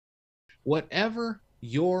whatever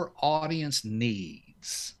your audience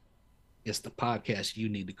needs is the podcast you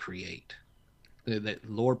need to create. That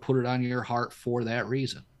Lord put it on your heart for that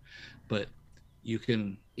reason. But you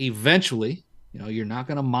can eventually, you're not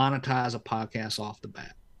going to monetize a podcast off the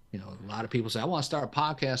bat. A lot of people say, I want to start a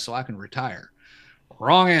podcast so I can retire.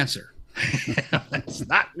 Wrong answer. It's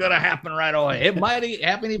not going to happen right away. It might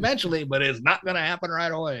happen eventually, but it's not going to happen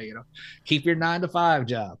right away. Keep your 9 to 5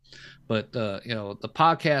 job. But, the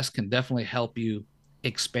podcast can definitely help you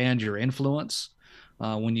expand your influence.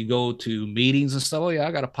 When you go to meetings and stuff, oh yeah,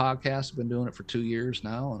 I got a podcast. I've been doing it for 2 years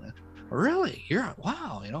now. And really,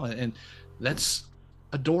 wow, and that's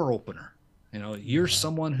a door opener. You're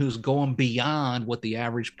someone who's going beyond what the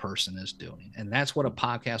average person is doing. And that's what a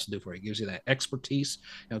podcast will do for you. It gives you that expertise,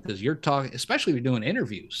 because you're talking, especially if you're doing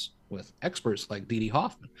interviews with experts like Didi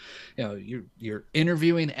Hoffman. You're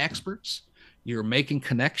interviewing experts, you're making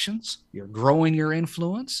connections, you're growing your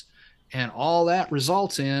influence, and all that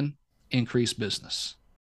results in increased business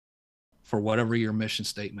for whatever your mission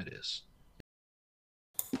statement is.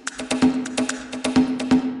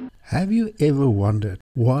 Have you ever wondered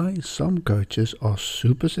why some coaches are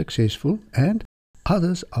super successful and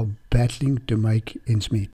others are battling to make ends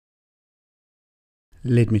meet?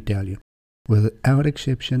 Let me tell you, without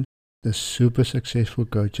exception, the super successful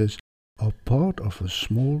coaches are part of a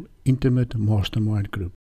small, intimate mastermind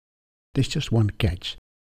group. There's just one catch.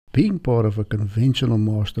 Being part of a conventional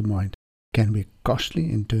mastermind can be costly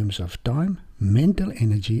in terms of time, mental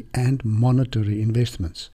energy, and monetary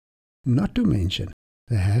investments. Not to mention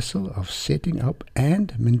the hassle of setting up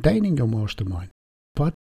and maintaining your mastermind.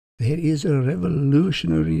 But there is a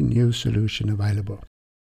revolutionary new solution available.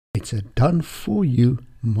 It's a done-for-you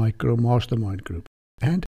micro mastermind group,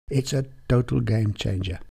 and it's a total game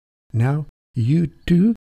changer. Now, you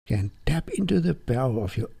too can tap into the power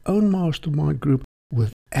of your own mastermind group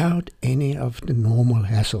without any of the normal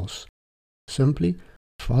hassles. Simply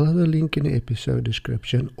follow the link in the episode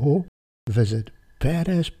description or visit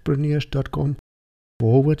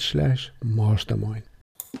badasspreneurs.com/mastermind.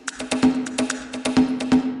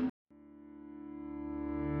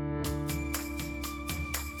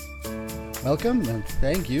 Welcome and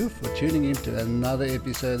thank you for tuning in to another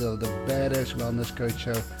episode of the Badass Wellness Coach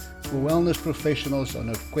Show for wellness professionals on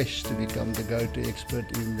a quest to become the go-to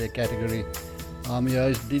expert in their category. I'm your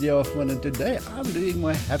host Didi Hoffman, and today I'm doing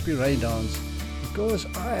my happy rain dance because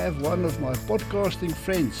I have one of my podcasting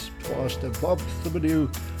friends, Pastor Bob Thibodeau,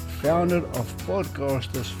 founder of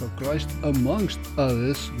Podcasters for Christ, amongst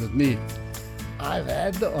others, with me. I've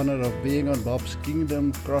had the honor of being on Bob's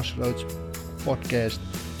Kingdom Crossroads podcast,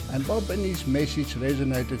 and Bob and his message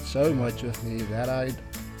resonated so much with me that I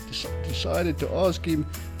decided to ask him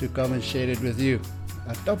to come and share it with you.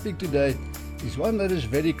 Our topic today is one that is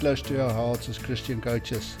very close to our hearts as Christian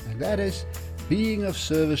coaches, and that is being of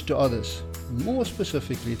service to others. More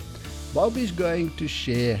specifically, Bob is going to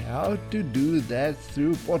share how to do that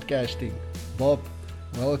through podcasting. Bob,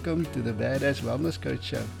 welcome to the Badass Wellness Coach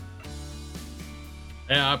Show.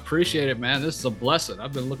 Yeah, I appreciate it, man. This is a blessing.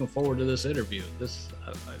 I've been looking forward to this interview. It's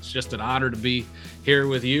just an honor to be here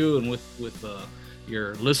with you and with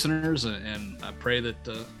your listeners, and I pray that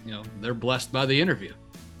they're blessed by the interview.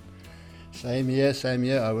 Same here.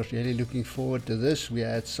 I was really looking forward to this. We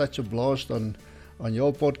had such a blast on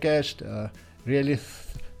your podcast. Really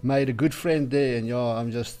made a good friend there, and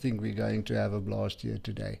I'm just think we're going to have a blast here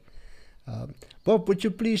today. Bob, would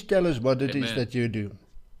you please tell us what it is that you do?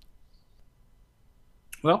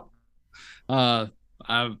 Well,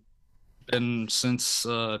 I've been since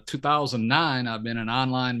 2009. I've been in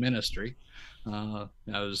online ministry. I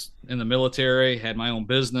was in the military, had my own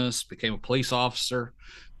business, became a police officer.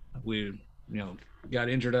 We, got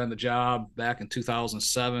injured on the job back in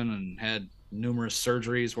 2007 and had numerous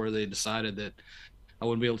surgeries where they decided that I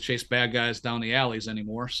wouldn't be able to chase bad guys down the alleys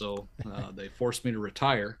anymore. So they forced me to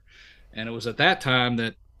retire. And it was at that time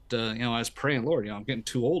that, I was praying, Lord, I'm getting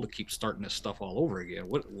too old to keep starting this stuff all over again.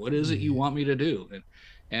 What is it you want me to do?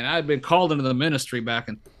 And I'd been called into the ministry back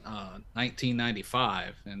in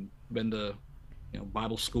 1995 and been to,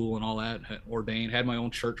 Bible school and all that, ordained, had my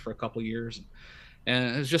own church for a couple of years.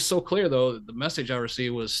 And it's just so clear, though, the message I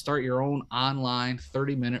received was start your own online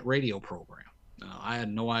 30-minute radio program. I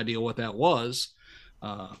had no idea what that was,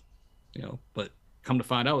 but come to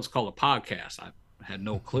find out it's called a podcast. I had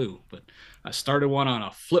no clue, but I started one on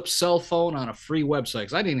a flip cell phone on a free website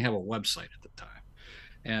because I didn't have a website at the time.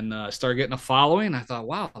 And I started getting a following. I thought,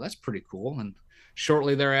 wow, that's pretty cool. And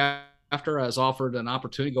shortly thereafter, I was offered an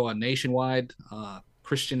opportunity to go on nationwide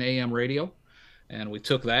Christian AM radio. And we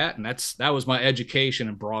took that, and that was my education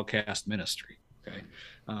in broadcast ministry. Okay.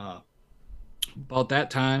 About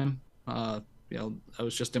that time, I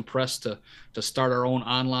was just impressed to start our own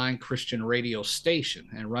online Christian radio station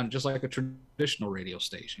and run just like a traditional radio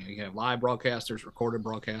station. You have live broadcasters, recorded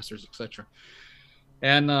broadcasters, etc.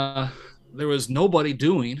 And there was nobody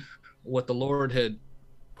doing what the Lord had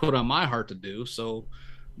put on my heart to do. So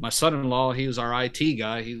my son-in-law, he was our IT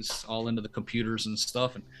guy. He's all into the computers and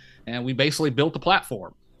stuff, and we basically built a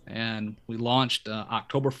platform. And we launched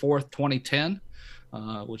October 4th, 2010,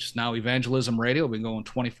 which is now Evangelism Radio. We've been going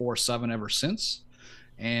 24/7 ever since.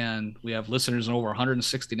 And we have listeners in over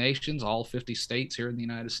 160 nations, all 50 states here in the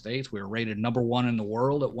United States. We were rated #1 in the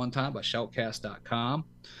world at one time by Shoutcast.com.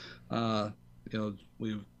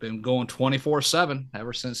 We've been going 24/7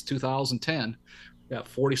 ever since 2010. We got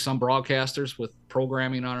 40 some broadcasters with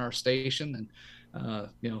programming on our station. And, I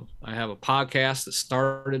have a podcast that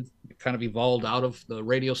started, kind of evolved out of the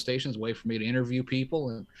radio stations, a way for me to interview people.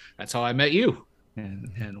 And that's how I met you.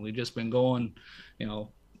 And we've just been going,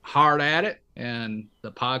 hard at it. And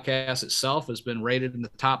the podcast itself has been rated in the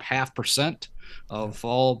top 0.5% of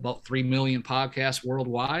all about 3 million podcasts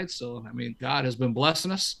worldwide. So, I mean, God has been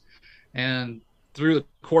blessing us. And through the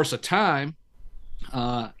course of time,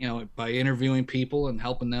 by interviewing people and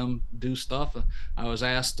helping them do stuff, I was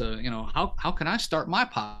asked, how can I start my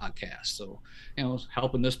podcast? So,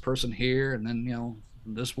 helping this person here, and then,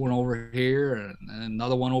 this one over here, and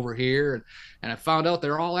another one over here. And I found out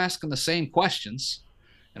they're all asking the same questions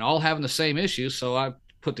and all having the same issues. So I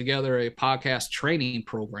put together a podcast training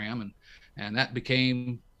program, and that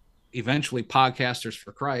became eventually Podcasters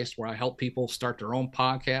for Christ, where I help people start their own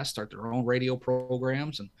podcast, start their own radio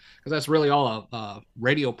programs. And because that's really all a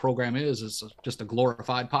radio program is just a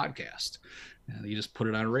glorified podcast. And you just put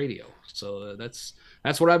it on radio. So that's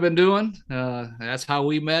what I've been doing. That's how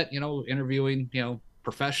we met, interviewing,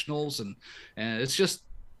 professionals. And it's just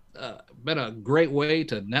been a great way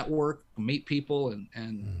to network, meet people,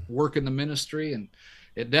 and work in the ministry. And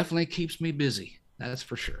it definitely keeps me busy. That's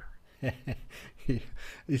for sure.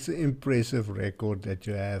 It's an impressive record that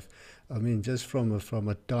you have. I mean, just from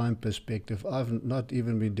a time perspective, I've not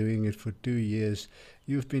even been doing it for 2 years.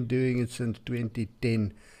 You've been doing it since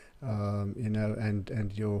 2010,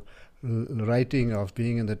 and your rating of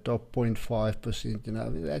being in the top 0.5%,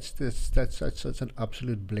 that's such an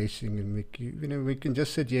absolute blessing. And we can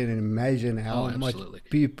just sit here and imagine how much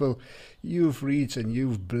people you've reached and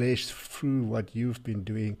you've blessed through what you've been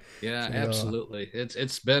doing. Yeah, so, absolutely.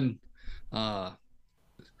 It's been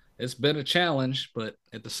a challenge, but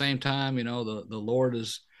at the same time, the Lord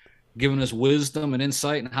has given us wisdom and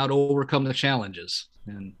insight on how to overcome the challenges.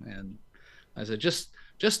 And I said,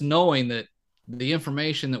 just knowing that the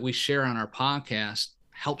information that we share on our podcast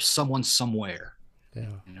helps someone somewhere,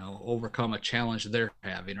 overcome a challenge they're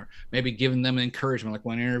having, or maybe giving them encouragement. Like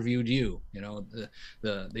when I interviewed you,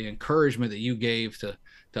 the encouragement that you gave to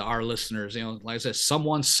our listeners, like I said,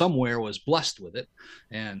 someone somewhere was blessed with it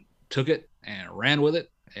and took it and ran with it,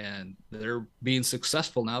 and they're being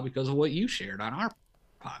successful now because of what you shared on our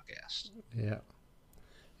podcast. Yeah.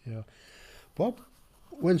 Bob,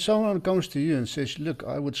 when someone comes to you and says, look,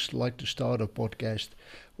 I would like to start a podcast,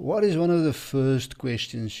 what is one of the first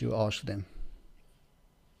questions you ask them?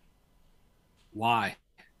 Why?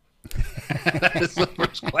 That's the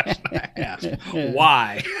first question I ask.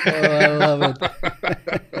 Why? Oh, I love it.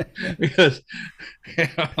 Because,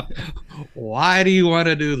 why do you want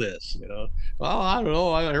to do this? Well, I don't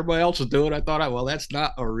know. Everybody else is doing it. I thought, well, that's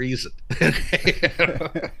not a reason.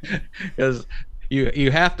 Because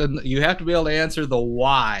you have to be able to answer the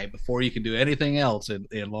why before you can do anything else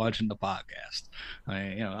in launching the podcast. I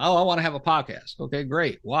mean, I want to have a podcast. Okay,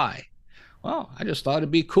 great. Why? Well, I just thought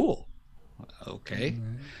it'd be cool. Okay.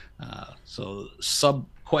 So sub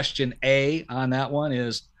question A on that one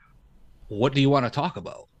is, what do you want to talk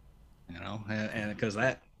about? And because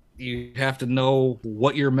that, you have to know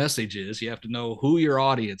what your message is. You have to know who your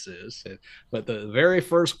audience is. But the very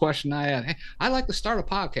first question I had, hey, I'd like to start a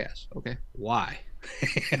podcast. Okay, why?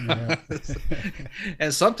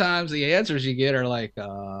 And sometimes the answers you get are like,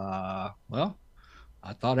 well,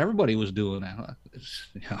 I thought everybody was doing that.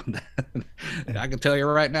 I can tell you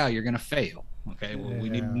right now, you're going to fail. Okay, well, we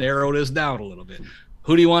need to narrow this down a little bit.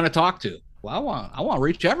 Who do you want to talk to? Well, I want to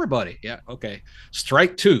reach everybody. Yeah, okay.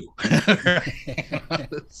 Strike two.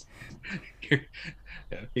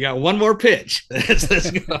 You got one more pitch. Let's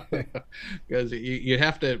go. Because you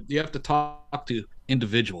have to talk to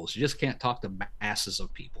individuals. You just can't talk to masses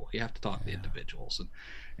of people. You have to talk to individuals,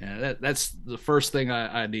 and that's the first thing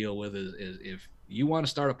I deal with is if you want to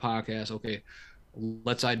start a podcast, okay,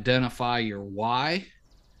 let's identify your why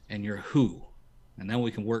and your who, and then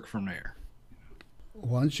we can work from there.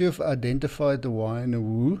 Once you've identified the why and the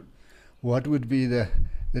who, what would be the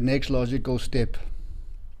the next logical step.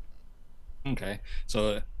 Okay.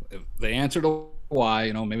 So if the answer to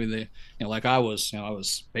why, maybe like I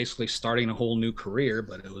was basically starting a whole new career,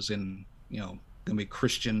 but it was in, going to be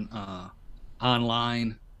Christian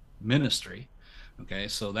online ministry. Okay.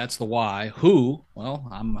 So that's the why. Who? Well,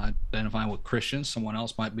 I'm identifying with Christians. Someone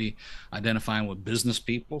else might be identifying with business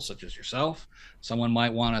people, such as yourself. Someone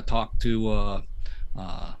might want to talk to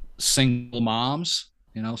single moms,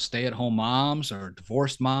 stay at home moms or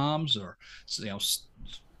divorced moms or,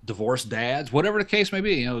 divorced dads, whatever the case may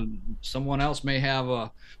be. Someone else may have I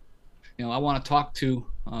want to talk to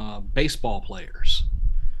baseball players.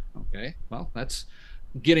 Okay, well, that's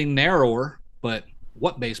getting narrower, but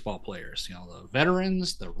what baseball players? The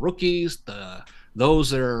veterans, the rookies, those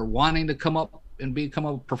that are wanting to come up and become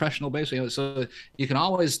a professional baseball. So you can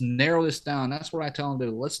always narrow this down. That's what I tell them to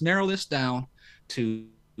do. Let's narrow this down to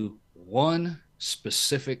one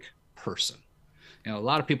specific person. A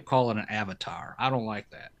lot of people call it an avatar. I don't like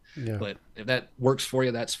that. Yeah. But if that works for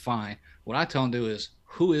you, that's fine. What I tell them to do is,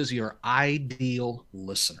 who is your ideal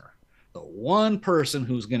listener? The one person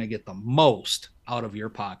who's going to get the most out of your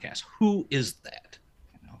podcast. Who is that?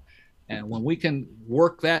 And when we can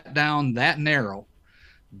work that down that narrow,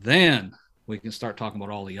 then we can start talking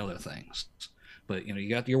about all the other things. But, you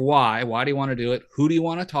got your why. Why do you want to do it? Who do you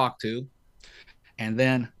want to talk to? And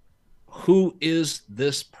then who is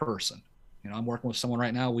this person? I'm working with someone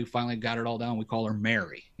right now. We finally got it all down. We call her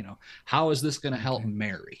Mary. How is this going to help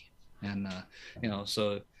Mary? And,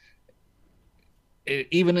 so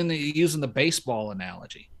even in using the baseball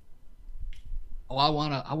analogy, I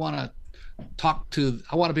want to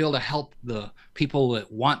be able to help the people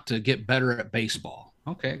that want to get better at baseball.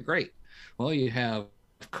 Okay, great. Well, you have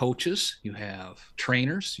coaches, you have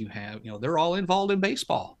trainers, you have, they're all involved in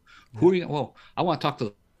baseball. Who are you? Well, I want to talk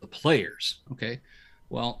to the players. Okay.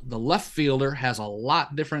 Well, the left fielder has a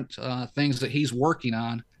lot different things that he's working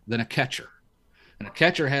on than a catcher. And a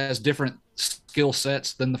catcher has different skill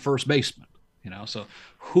sets than the first baseman, So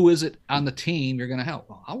who is it on the team you're going to help?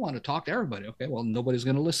 Well, I want to talk to everybody. Okay, well, nobody's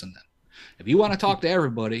going to listen then. If you want to talk to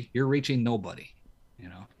everybody, you're reaching nobody,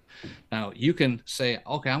 Now, you can say,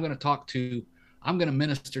 okay, I'm going to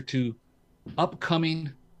minister to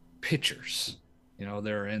upcoming pitchers.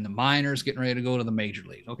 They're in the minors getting ready to go to the major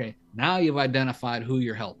league. Okay, now you've identified who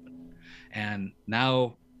you're helping. And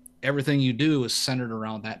now everything you do is centered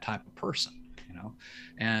around that type of person,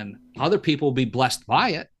 and other people will be blessed by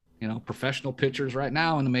it. Professional pitchers right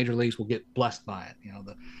now in the major leagues will get blessed by it.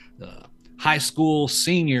 The high school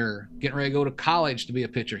senior getting ready to go to college to be a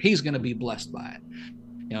pitcher, he's going to be blessed by it.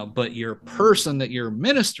 But your person that you're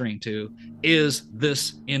ministering to is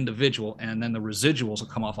this individual, and then the residuals will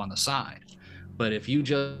come off on the side. But if you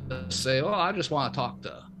just say, oh, I just want to talk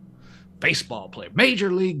to baseball players,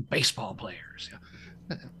 major league baseball players,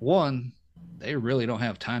 one, they really don't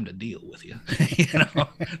have time to deal with you.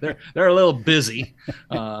 They're a little busy,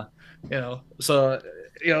 so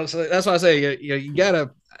that's why I say you gotta.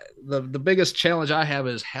 The biggest challenge I have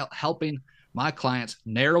is helping my clients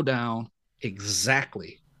narrow down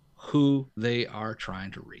exactly who they are trying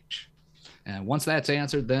to reach. And once that's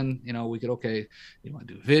answered, then, we could, okay, you want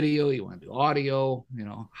to do video, you want to do audio,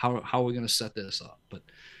 how are we going to set this up? But,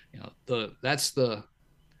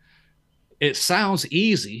 it sounds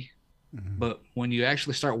easy, but when you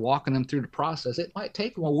actually start walking them through the process, it might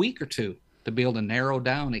take them a week or two to be able to narrow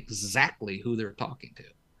down exactly who they're talking to.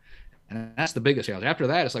 And that's the biggest challenge. After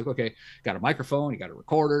that, it's like, okay, got a microphone, you got a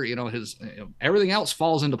recorder, everything else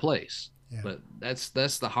falls into place. Yeah. But that's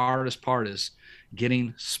the hardest part, is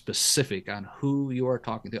getting specific on who you are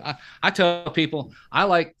talking to. I tell people,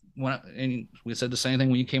 and we said the same thing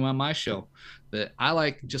when you came on my show, that I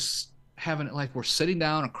like just having it like we're sitting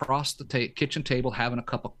down across the kitchen table having a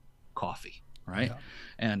cup of coffee, right? Yeah.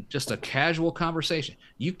 And just a casual conversation.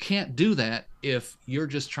 You can't do that if you're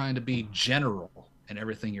just trying to be general in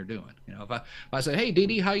everything you're doing. If I say, hey, Dee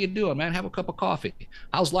Dee, how you doing, man? Have a cup of coffee.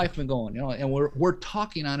 How's life been going? And we're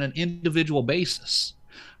talking on an individual basis.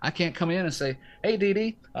 I can't come in and say, hey, Dee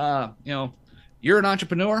Dee, you're an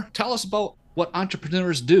entrepreneur. Tell us about what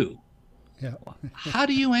entrepreneurs do. Yeah. How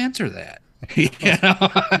do you answer that? Because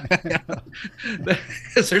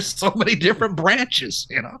there's so many different branches,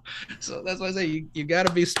 So that's why I say you got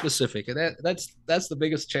to be specific, and that's the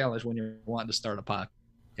biggest challenge when you're wanting to start a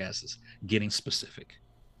podcast, is getting specific.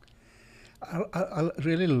 I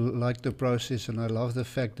really like the process, and I love the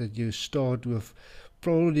fact that you start with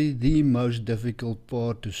probably the most difficult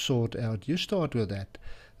part to sort out. You start with that,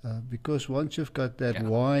 because once you've got that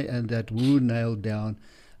why and that who nailed down,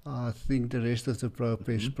 I think the rest of the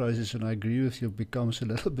process, and I agree with you, becomes a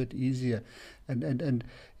little bit easier. And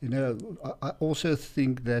you know, I also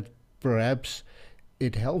think that perhaps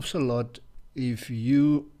it helps a lot if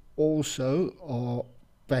you also are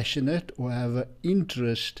passionate or have an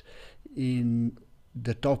interest in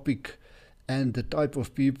the topic and the type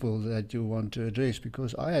of people that you want to address.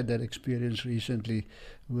 Because I had that experience recently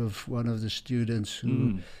with one of the students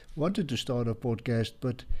who wanted to start a podcast,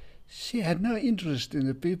 but she had no interest in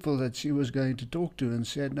the people that she was going to talk to, and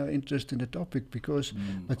she had no interest in the topic because,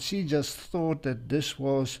 but she just thought that this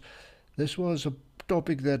was a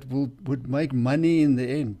topic that would make money in the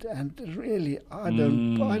end. And really, I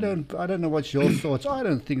don't know what's your thoughts. I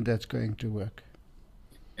don't think that's going to work.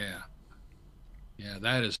 Yeah. Yeah,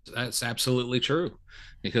 that's absolutely true.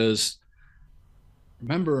 Because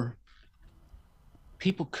remember,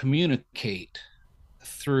 people communicate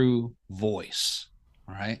through voice,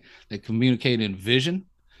 right? They communicate in vision.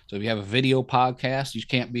 So if you have a video podcast, you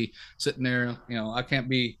can't be sitting there, I can't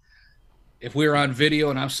be, if we were on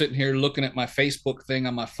video and I'm sitting here looking at my Facebook thing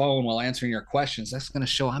on my phone while answering your questions, that's going to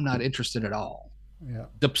show I'm not interested at all, Yeah.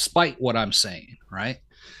 despite what I'm saying, right?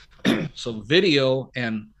 So video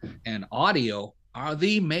and audio are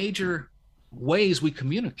the major ways we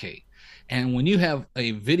communicate. And when you have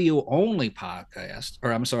a video only podcast,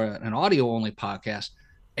 or I'm sorry, an audio only podcast,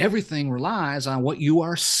 everything relies on what you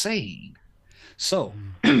are saying. So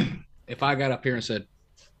if I got up here and said,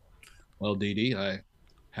 well, DD, I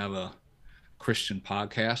have a Christian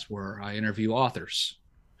podcast where I interview authors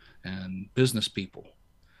and business people.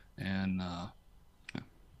 And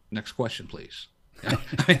next question, please.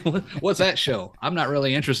 I mean, what's that show? I'm not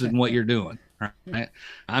really interested in what you're doing. Right?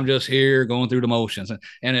 I'm just here going through the motions.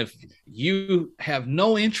 And if you have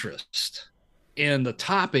no interest in the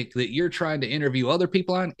topic that you're trying to interview other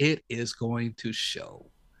people on, it is going to show,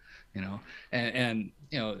 and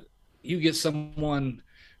you get someone,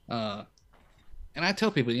 and I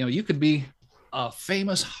tell people, you could be a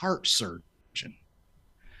famous heart surgeon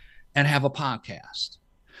and have a podcast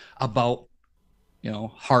about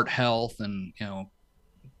heart health and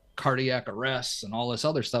cardiac arrests and all this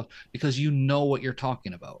other stuff, because you know what you're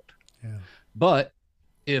talking about. Yeah. But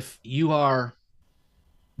if you are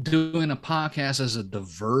doing a podcast as a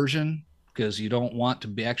diversion because you don't want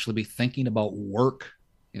to actually be thinking about work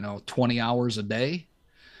 20 hours a day,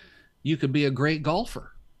 you could be a great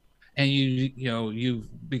golfer. And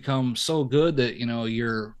you've become so good that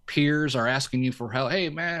your peers are asking you for help. Hey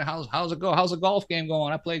man, how's it go? How's the golf game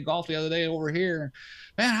going? I played golf the other day over here.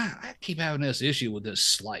 Man, I keep having this issue with this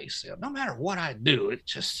slice. No matter what I do,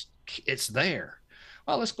 it's there.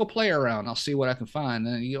 Well, let's go play around. I'll see what I can find.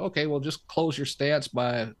 And okay, well, just close your stance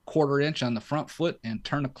by a quarter inch on the front foot and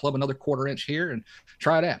turn the club another quarter inch here and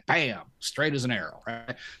try that. Bam, straight as an arrow.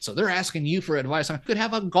 Right. So they're asking you for advice. I could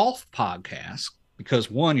have a golf podcast.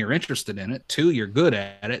 Because 1, you're interested in it. 2, you're good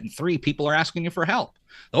at it. And 3, people are asking you for help.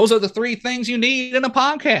 Those are the 3 things you need in a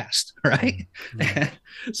podcast, right?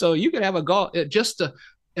 Mm-hmm. So you could have a golf just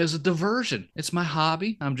as a diversion. It's my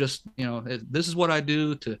hobby. I'm just, this is what I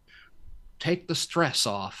do to take the stress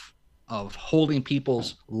off of holding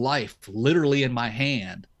people's life literally in my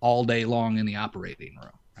hand all day long in the operating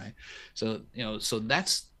room, right? So, so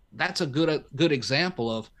that's a good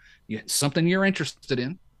example of something you're interested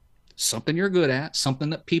in, something you're good at, something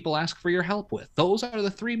that people ask for your help with. Those are the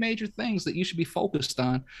 3 major things that you should be focused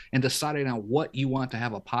on and deciding on what you want to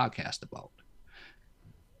have a podcast about.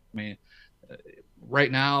 I mean, right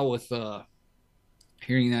now with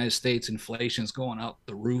here in the United States, inflation is going out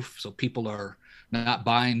the roof. So people are not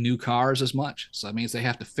buying new cars as much. So that means they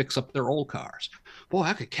have to fix up their old cars. Boy,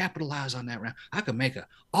 I could capitalize on that. I could make an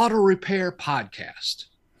auto repair podcast,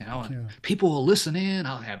 and people will listen in.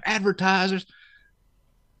 I'll have advertisers.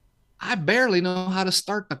 I barely know how to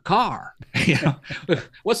start the car.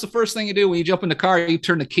 What's the first thing you do when you jump in the car? You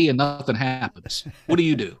turn the key and nothing happens. What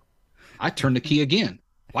do? I turn the key again.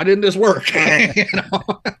 Why didn't this work?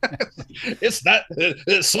 It's not,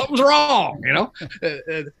 something's wrong.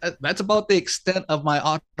 That's about the extent of my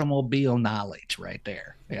automobile knowledge right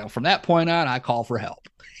there. From that point on, I call for help.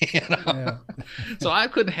 So I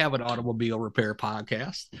couldn't have an automobile repair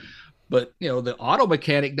podcast, but the auto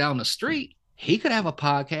mechanic down the street, he could have a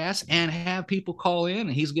podcast and have people call in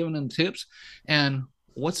and he's giving them tips. And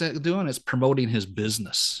what's that doing? It's promoting his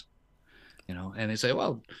business, and they say,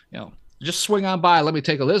 well, just swing on by. Let me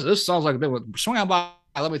take a look. This sounds like a bit. Swing on by.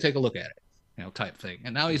 Let me take a look at it, type thing.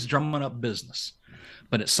 And now he's drumming up business,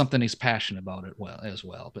 but it's something he's passionate about as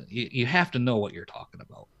well. But you have to know what you're talking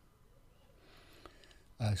about.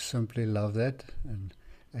 I simply love that. And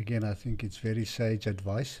again, I think it's very sage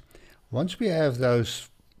advice. Once we have those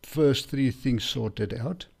first three things sorted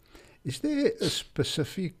out, is there a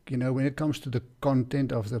specific, when it comes to the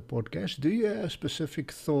content of the podcast, do you have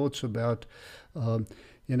specific thoughts about,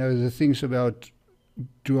 the things about,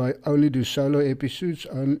 do I only do solo episodes,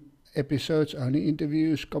 only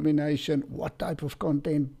interviews, combination? What type of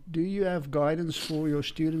content? Do you have guidance for your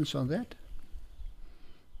students on that?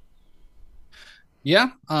 Yeah.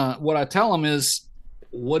 What I tell them is,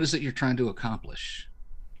 what is it you're trying to accomplish?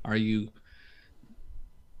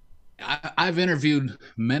 I've interviewed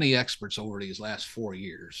many experts over these last 4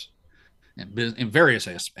 years in various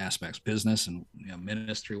aspects, business and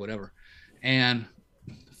ministry, whatever. And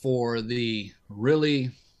for the really,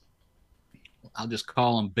 I'll just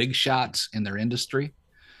call them big shots in their industry,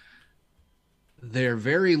 they're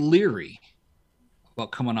very leery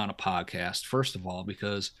about coming on a podcast, first of all,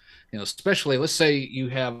 because, especially, let's say you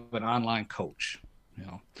have an online coach,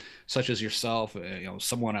 such as yourself,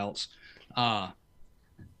 someone else,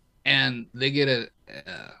 and they get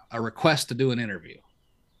a request to do an interview.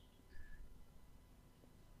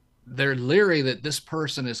 They're leery that this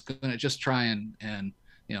person is going to just try and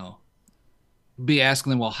be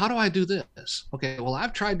asking them, well, how do I do this? Okay, well,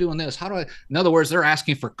 I've tried doing this. How do I? In other words, they're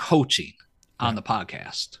asking for coaching on the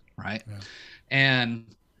podcast, right? Yeah.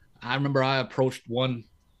 And I remember I approached one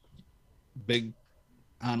big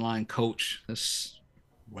online coach, this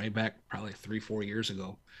way back probably 3-4 years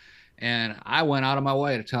ago. And I went out of my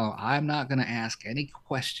way to tell him, I'm not going to ask any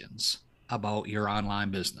questions about your online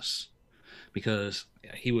business, because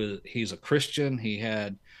he's a Christian. He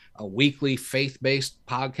had a weekly faith-based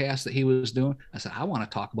podcast that he was doing. I said, I want to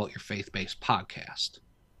talk about your faith-based podcast,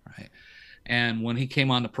 right? And when he came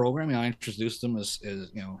on the program, I introduced him as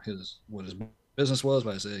what his business was,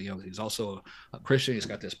 but I said, he's also a Christian. He's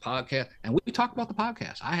got this podcast, and we talked about the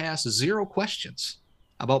podcast. I asked 0 questions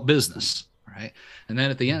about business. Right. And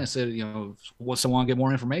then at the end, I said, what someone get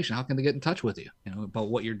more information, how can they get in touch with you, about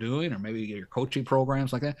what you're doing, or maybe your coaching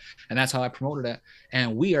programs like that. And that's how I promoted that.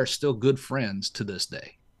 And we are still good friends to this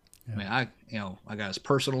day. Yeah. I mean, I got his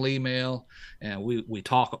personal email, and we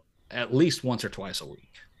talk at least once or twice a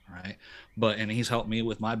week. Right. And he's helped me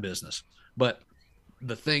with my business. But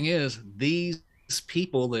the thing is, these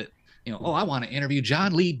people that, I want to interview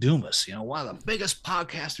John Lee Dumas, one of the biggest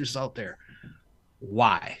podcasters out there.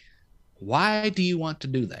 Why do you want to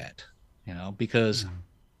do that? Because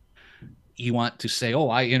you want to say, oh,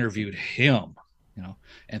 I interviewed him,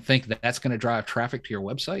 and think that that's going to drive traffic to your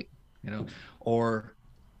website, or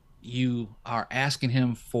you are asking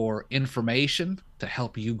him for information to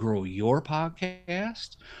help you grow your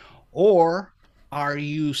podcast, or are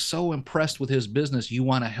you so impressed with his business you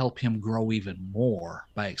want to help him grow even more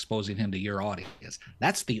by exposing him to your audience?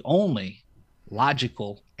 That's the only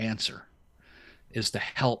logical answer, is to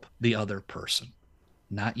help the other person,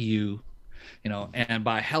 not you, and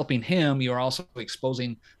by helping him, you're also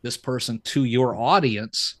exposing this person to your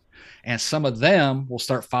audience, and some of them will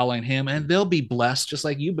start following him, and they'll be blessed just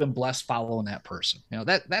like you've been blessed following that person.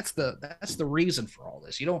 That's the reason for all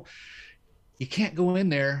this. You can't go in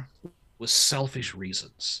there with selfish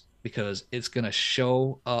reasons, because it's going to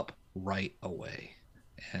show up right away.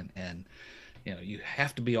 And you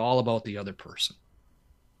have to be all about the other person.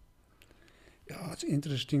 Yeah, it's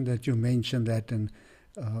interesting that you mentioned that, and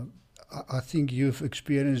I think you've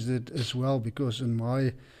experienced it as well, because in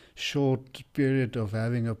my short period of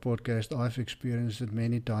having a podcast, I've experienced it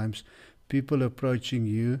many times. People approaching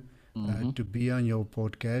you to be on your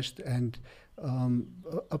podcast, and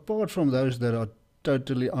apart from those that are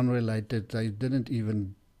totally unrelated, they didn't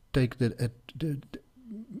even take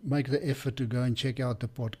make the effort to go and check out the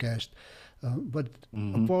podcast. But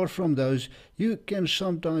apart from those, you can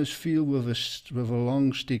sometimes feel with a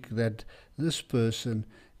long stick that this person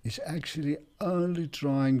is actually only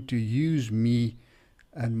trying to use me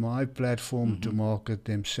and my platform to market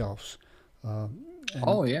themselves. And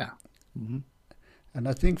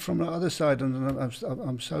I think from the other side, and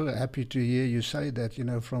I'm so happy to hear you say that,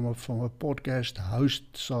 from a podcast host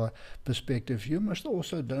perspective, you must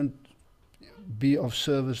also don't be of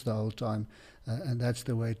service the whole time. And that's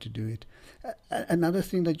the way to do it. Another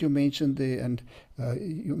thing that you mentioned there, and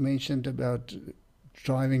you mentioned about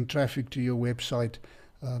driving traffic to your website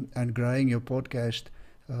and growing your podcast.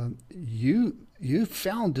 You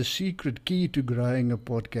found the secret key to growing a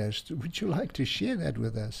podcast. Would you like to share that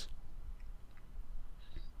with us?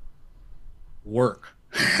 Work.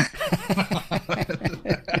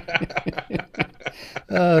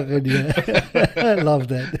 Oh, good, yeah. I love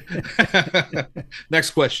that.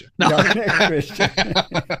 Next question. No. Next question.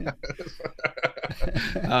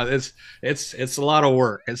 It's a lot of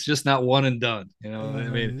work. It's just not one and done. I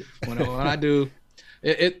mean, when I do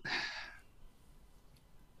it,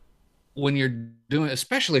 when you're doing,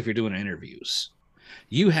 especially if you're doing interviews,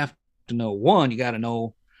 you have to know, one, you got to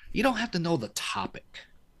know, you don't have to know the topic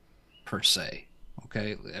per se.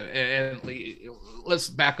 Okay. And let's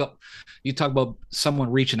back up. You talk about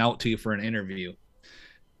someone reaching out to you for an interview,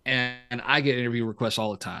 and I get interview requests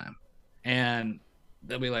all the time. And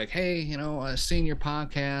they'll be like, hey, I've seen your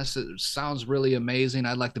podcast. It sounds really amazing.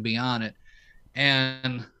 I'd like to be on it.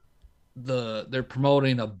 And they're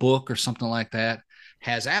promoting a book or something like that.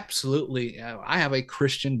 Has absolutely, I have a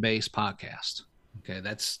Christian based podcast. Okay,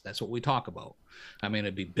 that's what we talk about. I mean,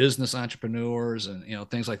 it'd be business entrepreneurs and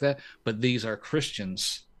things like that, but these are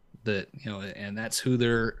Christians that and that's who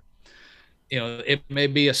they're. It may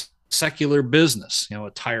be a secular business, a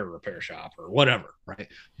tire repair shop or whatever, right?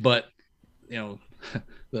 But you know,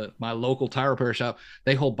 my local tire repair shop,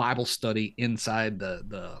 they hold Bible study inside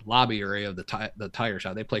the lobby area of the tire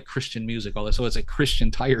shop. They play Christian music, all that. So it's a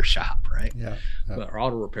Christian tire shop, right? Yeah. Or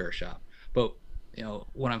auto repair shop. But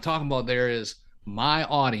what I'm talking about there is my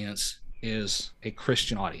audience is a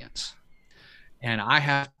Christian audience, and I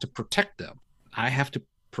have to protect them. I have to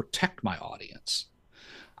protect my audience.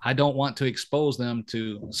 I don't want to expose them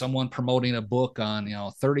to someone promoting a book on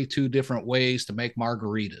 32 different ways to make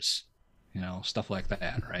margaritas, stuff like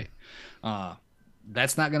that, right?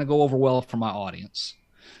 That's not going to go over well for my audience,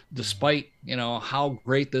 despite how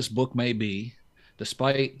great this book may be,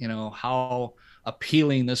 despite how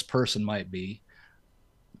appealing this person might be.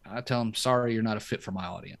 I tell them, sorry, you're not a fit for my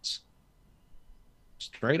audience.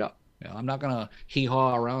 Straight up. I'm not going to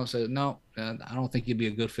hee-haw around and say, no, I don't think you'd be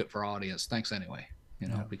a good fit for our audience. Thanks anyway.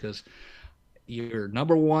 Because your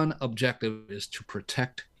number one objective is to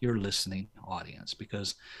protect your listening audience.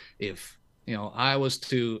 Because if, I was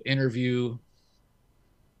to interview,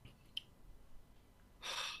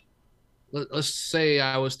 let's say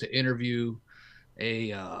I was to interview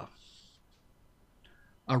a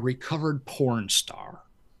recovered porn star,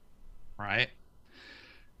 right?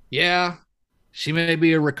 Yeah, she may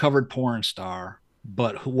be a recovered porn star,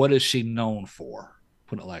 but what is she known for?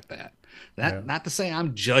 Put it like that. Not to say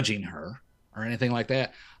I'm judging her or anything like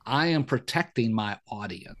that. I am protecting my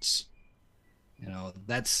audience.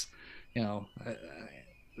 That's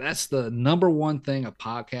the number one thing a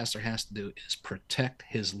podcaster has to do is protect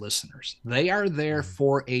his listeners. They are there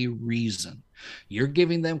for a reason. You're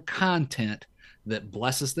giving them content that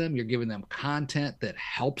blesses them. You're giving them content that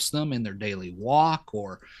helps them in their daily walk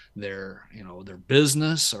or their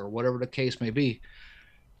business or whatever the case may be.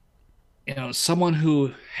 Someone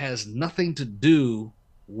who has nothing to do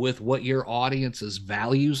with what your audience's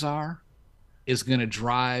values are is going to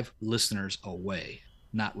drive listeners away,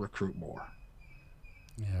 not recruit more.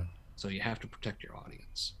 Yeah. So you have to protect your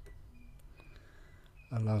audience.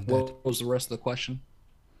 I love that. What was the rest of the question?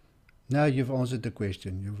 No, you've answered the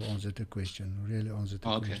question. Really answered the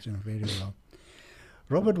question very well.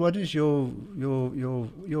 Robert, what is your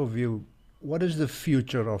view? What is the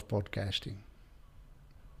future of podcasting?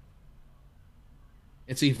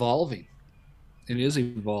 It's evolving. It is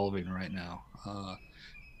evolving right now.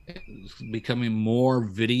 It's becoming more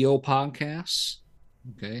video podcasts.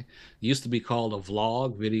 Okay. It used to be called a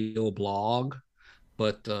vlog, video blog,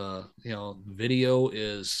 but video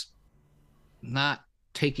is not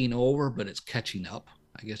taking over, but it's catching up.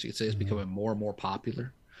 I guess you could say it's becoming more and more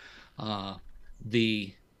popular.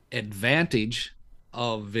 The advantage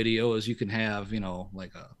of video is you can have,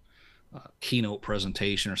 like a keynote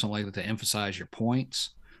presentation or something like that to emphasize your points.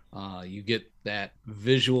 You get that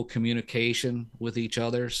visual communication with each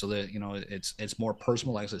other so that it's more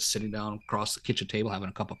personal, like I said, sitting down across the kitchen table having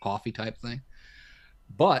a cup of coffee type thing.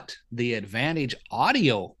 But the advantage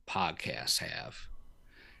audio podcasts have,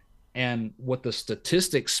 and what the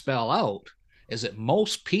statistics spell out, is that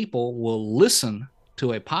most people will listen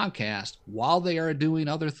to a podcast while they are doing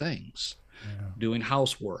other things, doing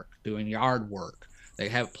housework, doing yard work. They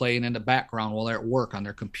have playing in the background while they're at work on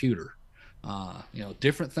their computer.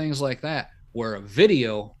 Different things like that, where a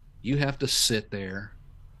video, you have to sit there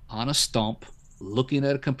on a stump looking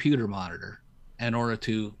at a computer monitor in order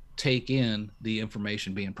to take in the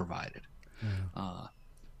information being provided.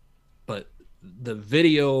 But the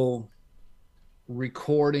video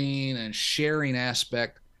recording and sharing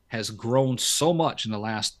aspect has grown so much in the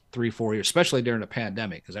last 3-4 years, especially during the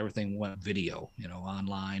pandemic, because everything went video,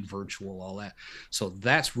 online, virtual, all that. So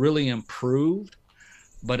that's really improved.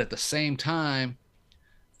 But at the same time,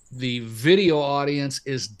 the video audience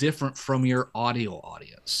is different from your audio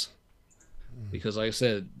audience. Because like I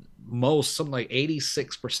said, something like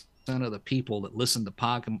 86% of the people that listen to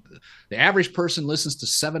podcast, the average person listens to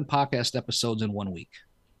 7 podcast episodes in 1 week.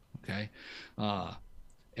 Okay.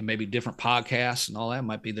 and maybe different podcasts and all that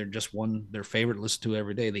might be their favorite to listen to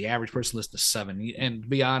every day. The average person listens to 7. And to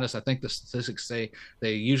be honest, I think the statistics say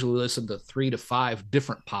they usually listen to 3 to 5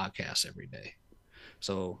 different podcasts every day.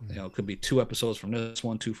 So, it could be 2 episodes from this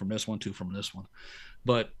one, 2 from this one, 2 from this one.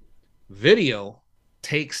 But video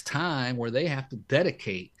takes time where they have to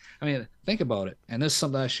dedicate. I mean, think about it. And this is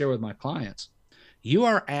something I share with my clients. You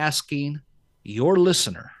are asking your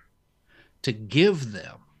listener to give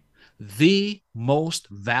them the most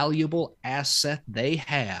valuable asset they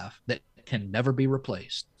have that can never be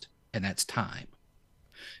replaced, and that's time.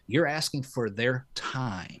 You're asking for their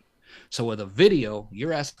time. So with a video,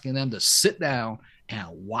 you're asking them to sit down and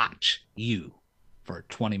watch you for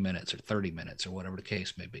 20 minutes or 30 minutes or whatever the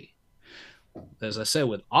case may be. As I said,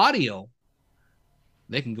 with audio,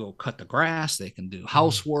 they can go cut the grass, they can do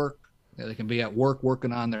housework, they can be at work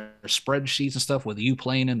working on their spreadsheets and stuff with you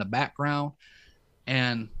playing in the background.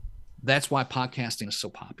 And that's why podcasting is so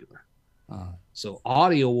popular. So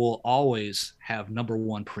audio will always have number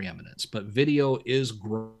one preeminence, but video is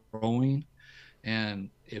growing. And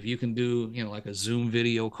if you can do, like a Zoom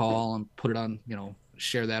video call and put it on,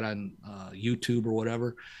 share that on YouTube or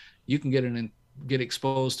whatever, you can get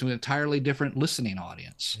exposed to an entirely different listening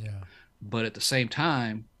audience. Yeah. But at the same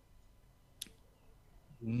time,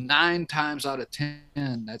 9 times out of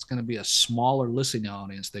 10, that's going to be a smaller listening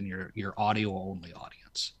audience than your audio only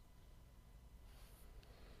audience.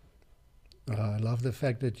 I love the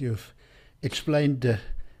fact that you've explained the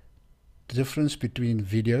difference between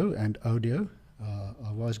video and audio.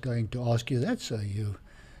 I was going to ask you that, so you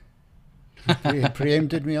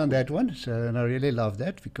preempted me on that one. So, and I really love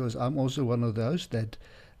that, because I'm also one of those that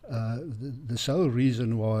the sole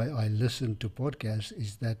reason why I listen to podcasts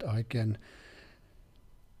is that I can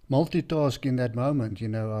multitask in that moment.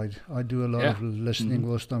 I do a lot of listening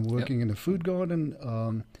whilst I'm working in a food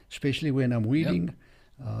garden, especially when I'm weeding.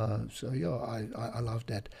 I love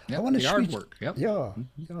that. Yep, I want to yard switch. Work. Yep. Yeah.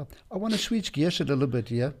 I want to switch gears a little bit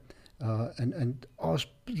here, and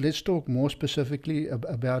let's talk more specifically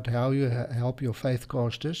about how you help your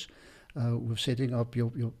faithcasters with setting up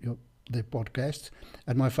their podcasts.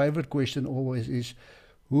 And my favorite question always is,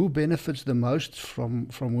 who benefits the most from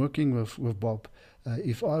working with Bob?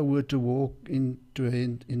 If I were to walk in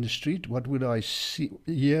the street, what would I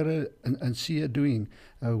hear and see her doing?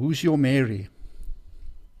 Who's your Mary?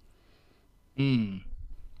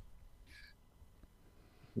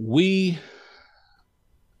 We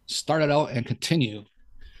started out and continue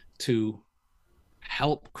to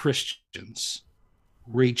help Christians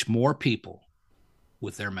reach more people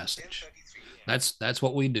with their message. That's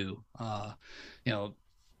what we do.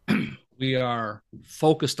 We are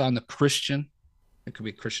focused on the Christian. It could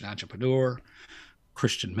be Christian entrepreneur,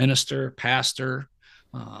 Christian minister, pastor,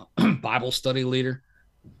 Bible study leader.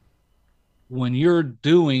 When you're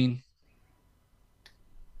doing,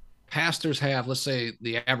 pastors have, let's say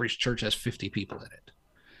the average church has 50 people in it.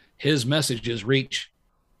 His messages reach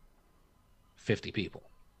 50 people.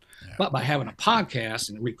 Yeah. But by having a podcast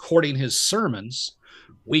and recording his sermons,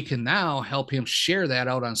 we can now help him share that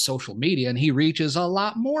out on social media, and he reaches a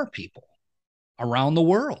lot more people around the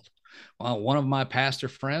world. Well, one of my pastor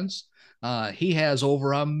friends, he has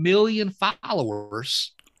over 1 million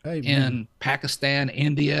followers in Pakistan,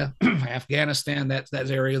 India, Afghanistan, that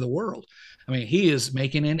area of the world. I mean, he is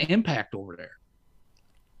making an impact over there.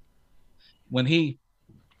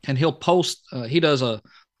 He'll post, he does a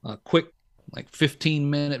quick, like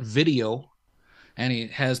 15-minute video, and he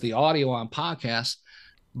has the audio on podcast,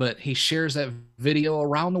 but he shares that video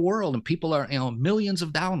around the world, and people are, millions of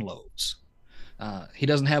downloads. He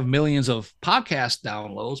doesn't have millions of podcast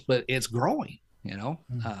downloads, but it's growing,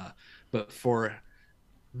 but for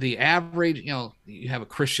the average, you have a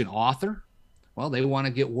Christian author. Well, they want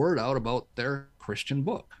to get word out about their Christian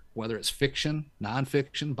book, whether it's fiction,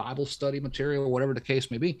 nonfiction, Bible study material, whatever the case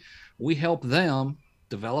may be. We help them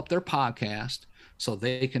develop their podcast so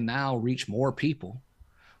they can now reach more people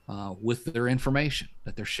with their information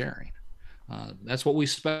that they're sharing. That's what we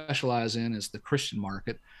specialize in, is the Christian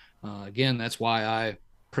market. Again, that's why I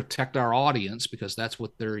protect our audience, because that's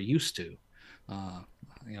what they're used to.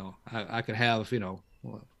 I could have,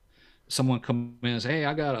 someone come in and say, hey,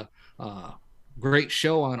 I got a great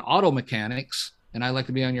show on auto mechanics, and I'd like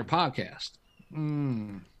to be on your podcast.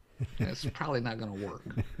 That's probably not going to work.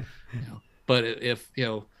 But if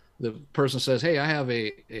the person says, hey, I have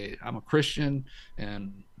I'm a Christian,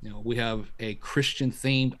 and we have a Christian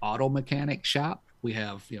themed auto mechanic shop. We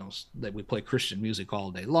have that we play Christian music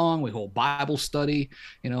all day long. We hold Bible study.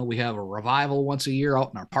 We have a revival once a year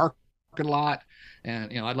out in our parking lot.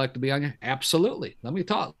 And I'd like to be on you. Absolutely. Let me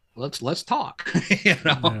talk. let's talk.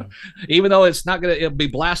 Even though it'll be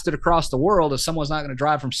blasted across the world, if someone's not going to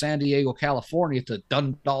drive from San Diego, California to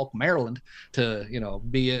Dundalk, Maryland to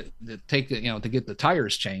to get the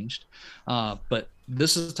tires changed. But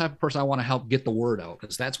this is the type of person I want to help get the word out,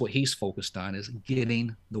 because that's what he's focused on, is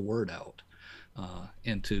getting the word out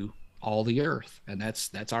into all the earth. And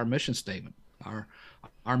that's our mission statement.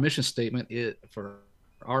 Our mission statement for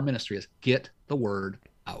our ministry is get the word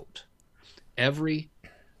out. Every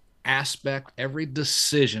aspect, every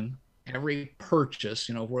decision, every purchase,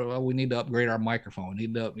 we need to upgrade our microphone. We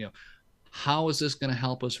need to, how is this going to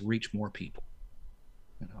help us reach more people?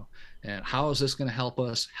 And how is this going to help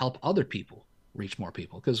us help other people reach more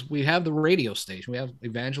people? Because we have the radio station, we have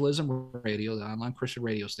Evangelism Radio, the online Christian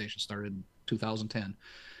radio station, started in 2010.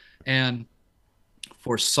 And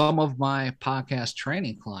for some of my podcast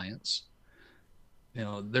training clients,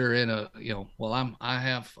 they're in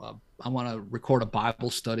I want to record a Bible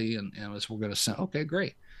study, and we're going to send, okay,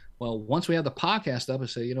 great. Well, once we have the podcast up, I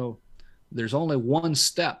say, there's only one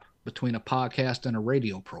step between a podcast and a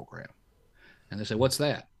radio program. And they say, what's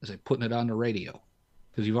that? I say, putting it on the radio,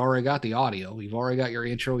 because you've already got the audio. You've already got your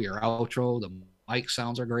intro, your outro. The mic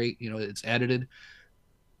sounds are great. It's edited.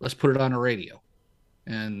 Let's put it on the radio.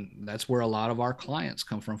 And that's where a lot of our clients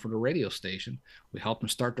come from for the radio station. We help them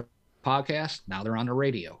start the podcast. Now they're on the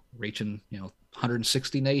radio, reaching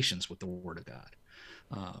 160 nations with the word of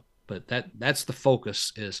God. But that's the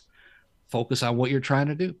focus, is focus on what you're trying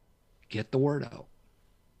to do. Get the word out.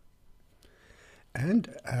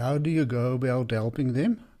 And how do you go about helping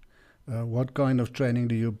them? What kind of training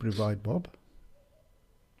do you provide, Bob?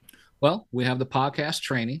 Well, we have the podcast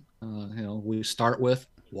training. We start with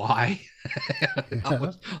why.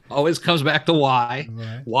 always comes back to why.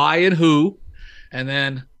 Right. Why and who, and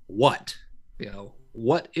then what.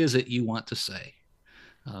 What is it you want to say?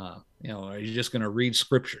 Are you just going to read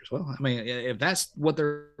scriptures? Well, I mean, if that's what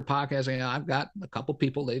they're podcasting, I've got a couple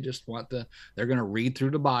people, they just they're going to read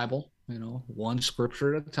through the Bible, one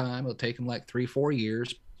scripture at a time. It'll take them like 3-4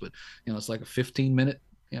 years, but it's like a 15-minute,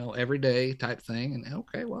 every day type thing. And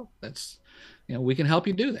okay, well, that's, we can help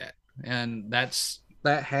you do that. And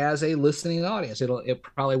that has a listening audience. It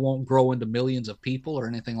probably won't grow into millions of people or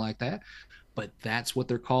anything like that, but that's what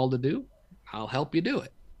they're called to do. I'll help you do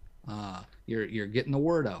it. You're getting the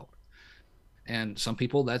word out. And some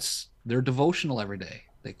people, that's their devotional every day.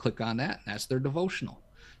 They click on that, and that's their devotional.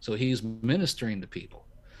 So he's ministering to people.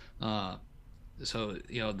 So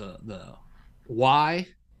the why,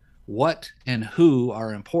 what, and who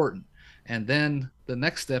are important. And then the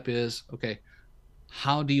next step is, okay,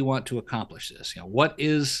 how do you want to accomplish this? What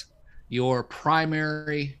is your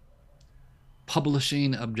primary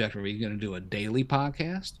publishing objective? Are you going to do a daily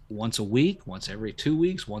podcast, once a week, once every 2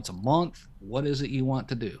 weeks, once a month? What is it you want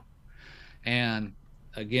to do? And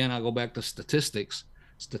again, I'll go back to statistics.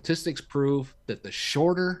 Statistics prove that the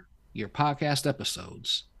shorter your podcast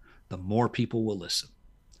episodes, the more people will listen.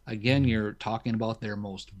 Again, you're talking about their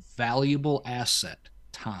most valuable asset,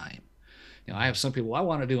 time. I have some people, I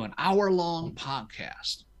want to do an hour-long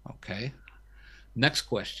podcast. Okay. Next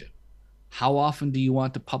question. How often do you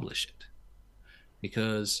want to publish it?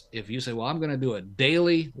 Because if you say, well, I'm going to do a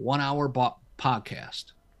daily 1-hour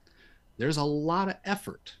podcast, there's a lot of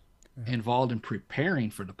effort involved in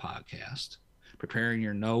preparing for the podcast, preparing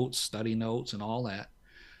your notes, study notes, and all that,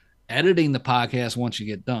 editing the podcast once you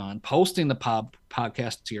get done, posting the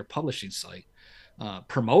podcast to your publishing site,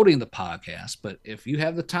 promoting the podcast. But if you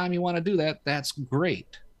have the time you want to do that, that's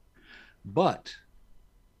great. But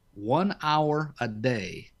 1 hour a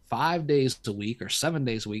day, 5 days a week or 7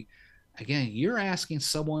 days a week, again, you're asking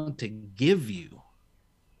someone to give you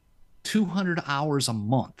 200 hours a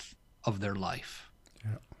month of their life.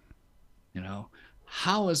 Yeah.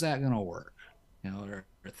 How is that going to work? Or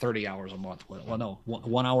 30 hours a month. Well, no,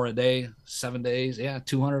 1 hour a day, 7 days. Yeah.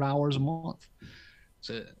 200 hours a month.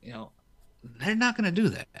 So, they're not going to do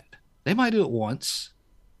that. They might do it once,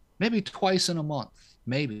 maybe twice in a month,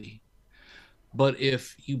 maybe. But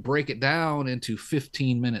if you break it down into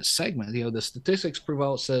 15-minute segments, the statistics prove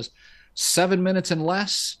out, says 7 minutes and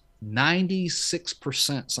less,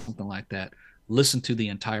 96%, something like that, listen to the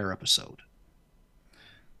entire episode.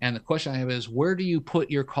 And the question I have is, where do you put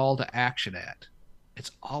your call to action at? It's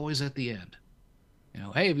always at the end.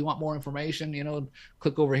 Hey, if you want more information,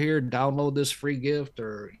 click over here, download this free gift,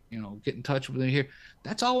 or, get in touch with me here.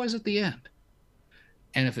 That's always at the end.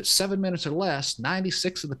 And if it's 7 minutes or less,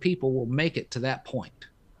 96 of the people will make it to that point.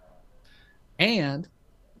 And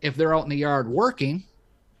if they're out in the yard working,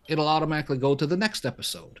 it'll automatically go to the next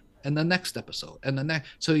episode and the next episode and the next.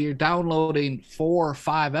 So you're downloading 4 or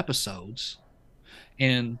 5 episodes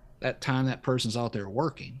in that time that person's out there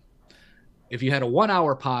working. If you had a 1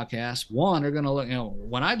 hour podcast, they're going to look,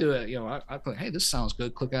 when I do it, I click, hey, this sounds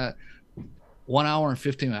good. Click at 1 hour and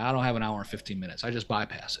 15 minutes. I don't have an hour and 15 minutes. I just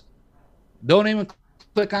bypass it. Don't even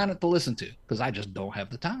click on it to listen to, because I just don't have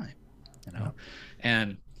the time,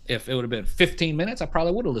 And if it would have been 15 minutes, I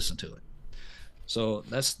probably would have listened to it. So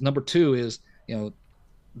that's number 2 is,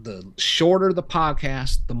 the shorter the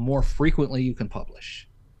podcast, the more frequently you can publish.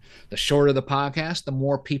 The shorter the podcast, the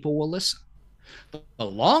more people will listen. The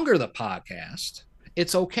longer the podcast,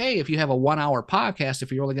 it's okay if you have a 1 hour podcast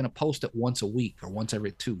if you're only going to post it once a week or once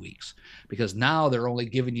every 2 weeks, because now they're only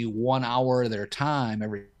giving you 1 hour of their time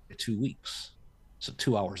every 2 weeks. So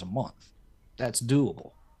 2 hours a month. That's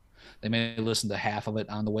doable. They may listen to half of it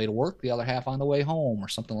on the way to work, the other half on the way home or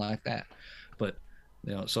something like that. But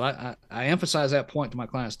so I emphasize that point to my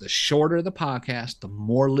clients. The shorter the podcast, the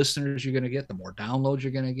more listeners you're going to get, the more downloads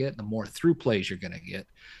you're going to get, the more through plays you're going to get,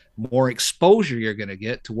 more exposure you're going to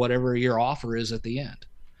get to whatever your offer is at the end.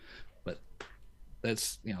 But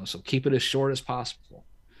that's, so keep it as short as possible.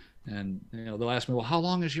 And, they'll ask me, well, how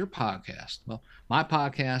long is your podcast? Well, my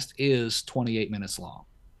podcast is 28 minutes long.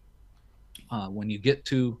 When you get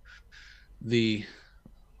to we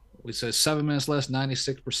say 7 minutes less,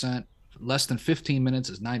 96%, less than 15 minutes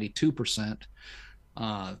is 92%.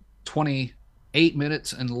 28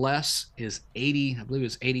 minutes and less is 80, I believe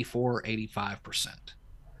it's 84 or 85%.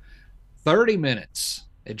 30 minutes,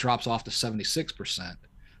 it drops off to 76%.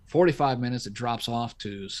 45 minutes, it drops off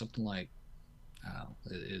to something like,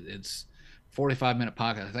 it's 45-minute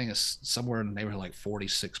podcast. I think it's somewhere in the neighborhood like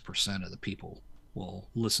 46% of the people will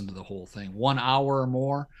listen to the whole thing. 1 hour or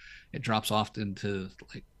more, it drops off into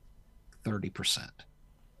like 30%,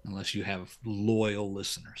 unless you have loyal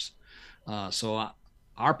listeners. So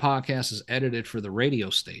our podcast is edited for the radio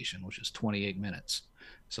station, which is 28 minutes.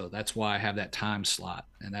 So that's why I have that time slot,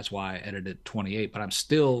 and that's why I edited 28. But I'm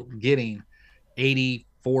still getting 84%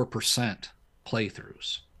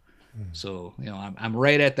 playthroughs. So, I'm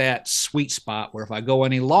right at that sweet spot where if I go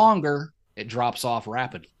any longer, it drops off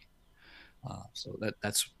rapidly. So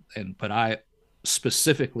but I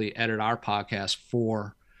specifically edit our podcast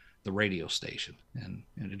for the radio station and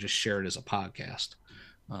to just share it as a podcast.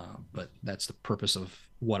 But that's the purpose of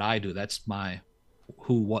what I do. That's my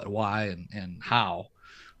who, what, why, and how.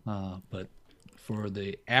 But for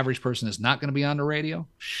the average person that's not going to be on the radio,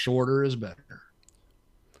 shorter is better.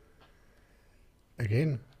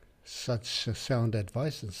 Again, such sound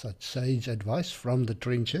advice and such sage advice from the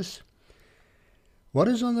trenches. What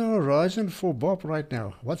is on the horizon for Bob right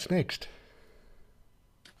now? What's next?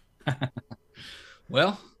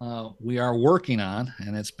 Well, we are working on,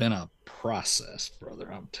 and it's been a process, brother.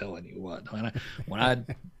 I'm telling you what. When I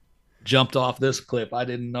jumped off this cliff, I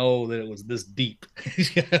didn't know that it was this deep.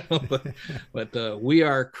 But we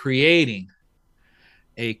are creating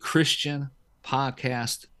a Christian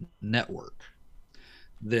podcast network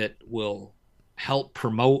that will help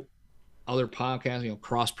promote other podcasts,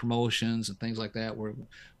 cross promotions and things like that.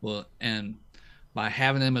 And by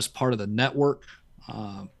having them as part of the network,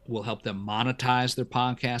 will help them monetize their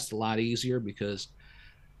podcast a lot easier, because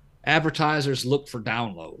advertisers look for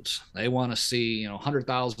downloads. They want to see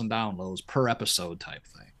 100,000 downloads per episode type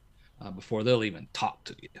thing before they'll even talk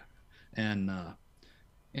to you. And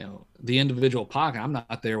the individual podcast, I'm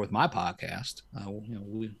not there with my podcast.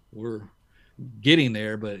 We're getting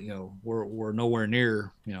there, but we're nowhere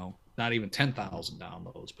near not even 10,000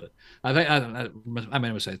 downloads. But I think I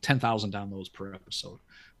meant to say 10,000 downloads per episode.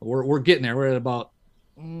 But we're getting there. We're at about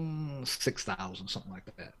 6,000, something like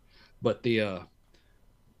that. But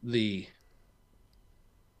the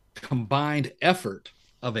combined effort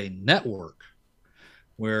of a network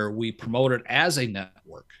where we promote it as a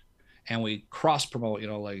network and we cross promote,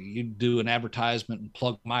 like you do an advertisement and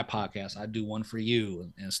plug my podcast, I do one for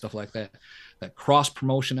you and stuff like that. That cross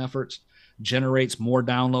promotion efforts generates more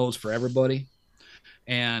downloads for everybody.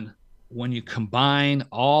 And when you combine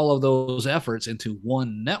all of those efforts into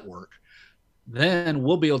one network, then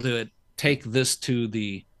we'll be able to take this to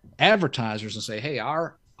the advertisers and say, hey,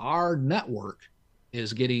 our network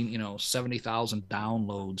is getting 70,000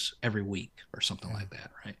 downloads every week or something like that,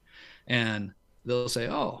 right? And they'll say,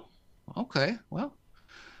 oh, okay, well,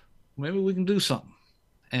 maybe we can do something.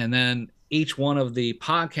 And then each one of the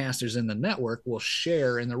podcasters in the network will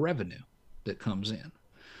share in the revenue that comes in.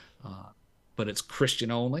 But it's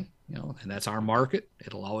Christian only, and that's our market.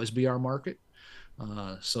 It'll always be our market.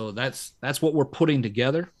 So that's what we're putting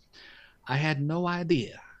together. I had no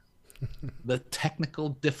idea the technical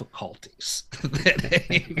difficulties that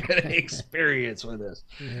you're going to experience with this.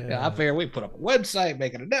 I figure we put up a website,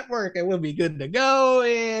 make it a network, and we'll be good to go.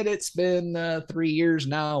 And it's been 3 years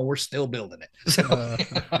now. We're still building it. So,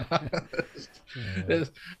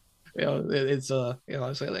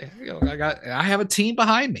 I say, I have a team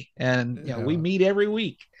behind me, and we meet every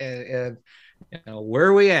week, and where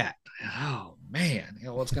are we at? Oh man,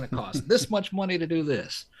 what's going to cost this much money to do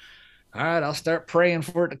this? All right, I'll start praying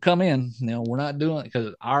for it to come in. We're not doing it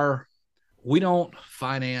because we don't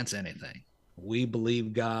finance anything. We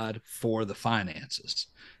believe God for the finances.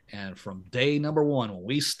 And from day number one, when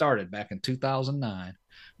we started back in 2009,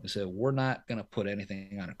 we said, we're not going to put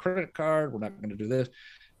anything on a credit card. We're not going to do this.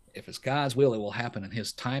 If it's God's will, it will happen in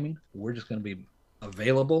his timing. We're just going to be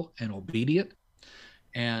available and obedient.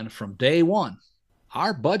 And from day one,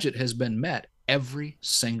 our budget has been met every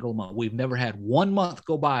single month. We've never had 1 month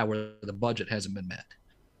go by where the budget hasn't been met.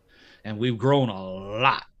 And we've grown a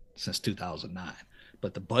lot since 2009,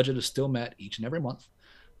 but the budget is still met each and every month.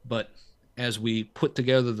 But as we put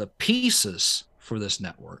together the pieces for this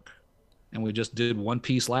network, and we just did one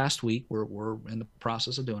piece last week, we're in the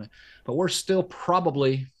process of doing it, but we're still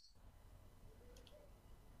probably,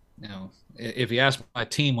 if you ask my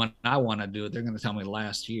team when I want to do it, they're going to tell me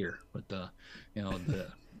last year. But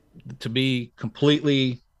to be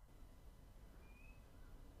completely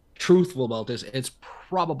truthful about this, it's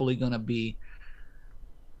probably going to be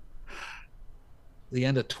the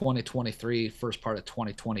end of 2023, first part of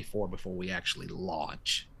 2024 before we actually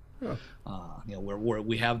launch.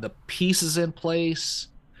 We have the pieces in place.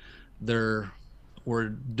 We're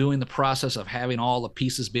doing the process of having all the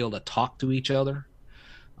pieces be able to talk to each other.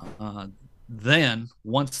 Then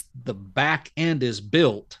once the back end is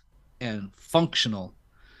built and functional,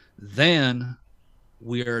 then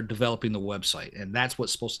we are developing the website, and that's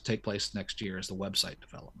what's supposed to take place next year is the website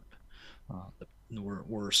development.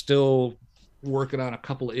 We're still working on a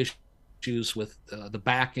couple of issues with the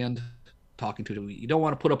back end, talking to you don't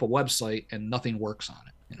want to put up a website and nothing works on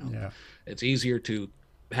it. It's easier to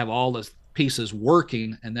have all the pieces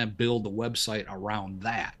working and then build the website around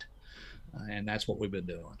that. And that's what we've been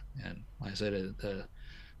doing. And like I said,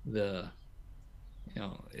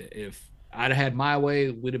 if I'd have had my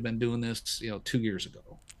way, we'd have been doing this, 2 years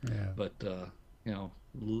ago. But,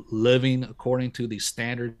 living according to the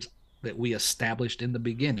standards that we established in the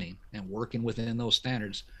beginning and working within those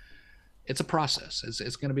standards, it's a process.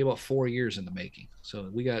 It's going to be about 4 years in the making. So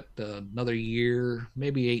we got another year,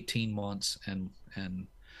 maybe 18 months, and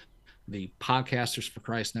the Podcasters for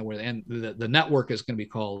Christ Network, and the network is going to be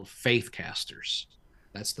called Faithcasters.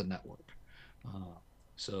 That's the network.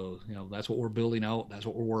 So that's what we're building out. That's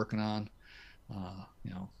what we're working on.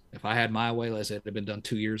 If I had my way, like I said, it'd have been done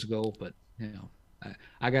 2 years ago, but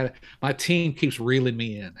I got it. My team keeps reeling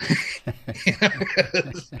me in.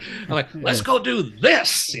 I'm like, let's go do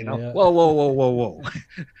this. Whoa.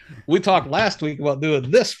 We talked last week about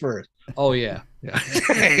doing this first. Oh yeah.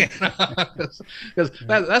 Because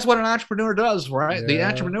that's what an entrepreneur does, right? The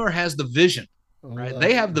entrepreneur has the vision, right?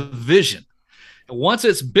 They have the vision. And once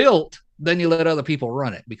it's built, then you let other people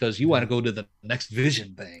run it because you want to go to the next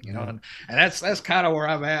vision thing, and that's kind of where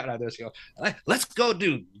I'm at. I just go, let's go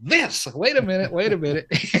do this. Wait a minute.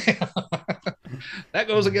 That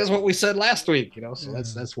goes against what we said last week, so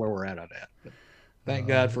that's where we're at on that. But thank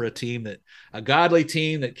God for a godly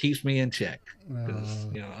team that keeps me in check, because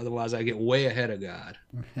otherwise I get way ahead of God.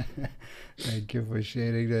 Thank you for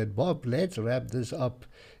sharing that, Bob. Let's wrap this up.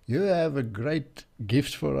 You have a great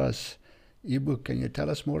gift for us. Ebook. Can you tell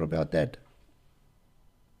us more about that?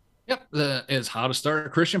 Yep, it's how to start a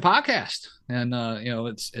Christian podcast, and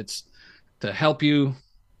it's to help you.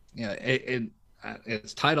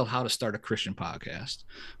 It's titled "How to Start a Christian Podcast,"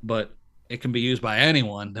 but it can be used by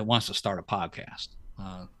anyone that wants to start a podcast.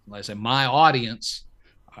 Like I said, my audience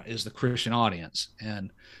is the Christian audience, and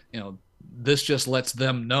this just lets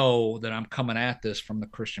them know that I'm coming at this from the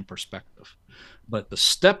Christian perspective. But the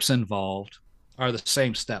steps involved are the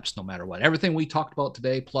same steps no matter what. Everything we talked about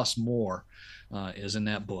today plus more is in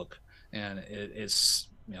that book, and it's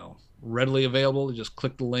readily available. Just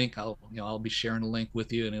click the link. I'll be sharing the link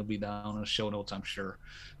with you, and it'll be down in the show notes, I'm sure.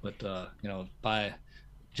 But by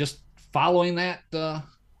just following that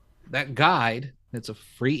guide, it's a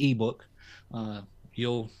free ebook.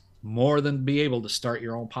 You'll more than be able to start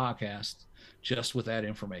your own podcast just with that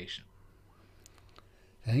information.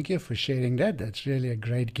 Thank you for sharing that. That's really a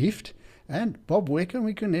great gift. And Bob, where can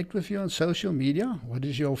we connect with you on social media? What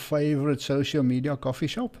is your favorite social media coffee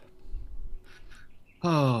shop?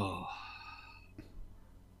 Oh,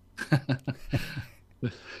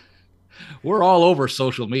 we're all over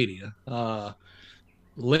social media.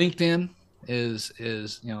 LinkedIn is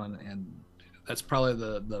and that's probably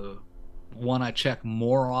the one I check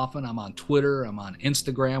more often. I'm on Twitter. I'm on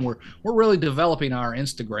Instagram. We're really developing our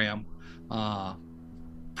Instagram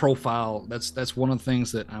profile. That's one of the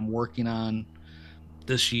things that I'm working on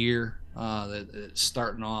this year. That it's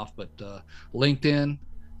starting off, but LinkedIn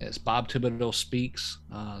is Bob Thibodeau Speaks.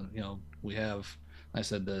 We have, like I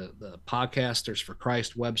said, the Podcasters for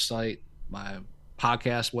Christ website. My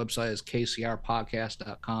podcast website is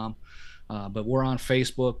kcrpodcast.com. But we're on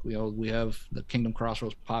Facebook. We have the Kingdom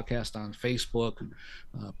Crossroads podcast on Facebook,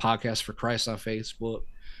 Podcast for Christ on Facebook,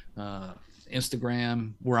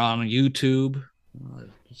 Instagram. We're on YouTube.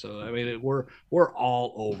 So I mean, we're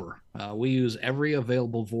all over. We use every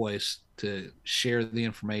available voice to share the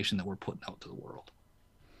information that we're putting out to the world.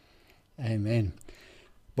 Amen.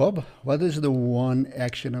 Bob, what is the one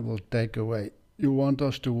actionable takeaway you want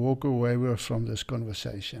us to walk away with from this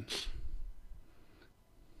conversation?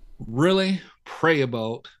 Really pray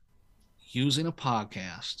about using a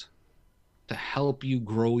podcast to help you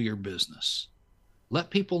grow your business.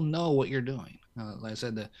 Let people know what you're doing. Like I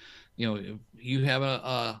said, if you have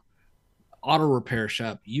a auto repair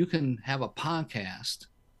shop, you can have a podcast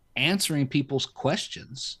answering people's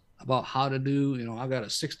questions about how to do, I've got a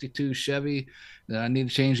 62 Chevy that I need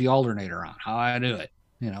to change the alternator on, how I do it,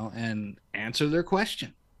 and answer their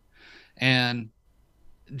question. And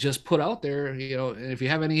just put out there, and if you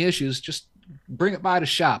have any issues, just bring it by the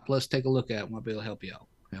shop. Let's take a look at it. We'll be able to help you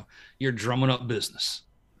out. You're drumming up business,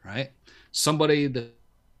 right? Somebody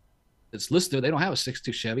that's listening, they don't have a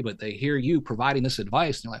 62 Chevy, but they hear you providing this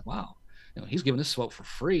advice, and they're like, wow, he's giving this out for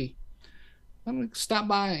free. I'm gonna stop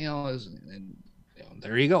by, and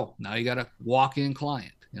there you go. Now you got a walk-in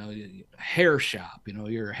client. Hair shop.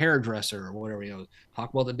 You're a hairdresser or whatever.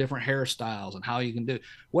 Talk about the different hairstyles and how you can do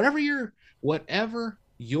whatever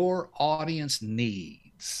your audience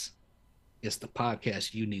needs. It's the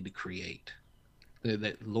podcast you need to create.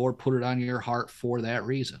 That Lord put it on your heart for that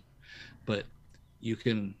reason. But you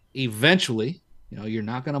can eventually, you're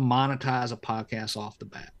not going to monetize a podcast off the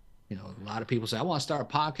bat. A lot of people say, I want to start a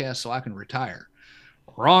podcast so I can retire.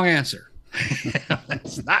 Wrong answer.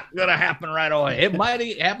 It's not going to happen right away. It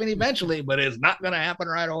might happen eventually, but it's not going to happen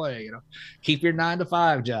right away. Keep your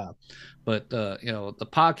 9-to-5 job. But, the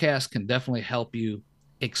podcast can definitely help you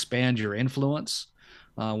expand your influence.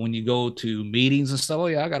 When you go to meetings and stuff, oh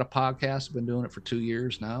yeah, I got a podcast. I've been doing it for 2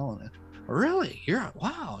 years now. And really,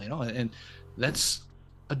 wow, and that's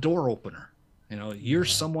a door opener. You're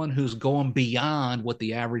someone who's going beyond what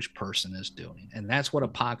the average person is doing. And that's what a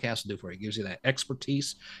podcast will do for you. It gives you that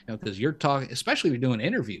expertise, because you're talking, especially if you're doing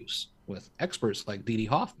interviews with experts like Didi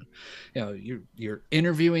Hoffman. You're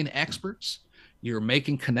interviewing experts, you're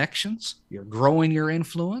making connections, you're growing your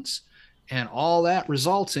influence, and all that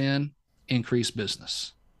results in increased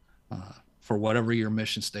business for whatever your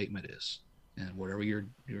mission statement is and whatever you're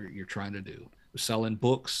trying to do. Selling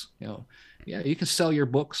books, you can sell your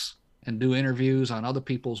books and do interviews on other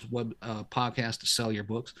people's web podcasts to sell your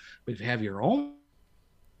books. But if you have your own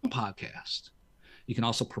podcast, you can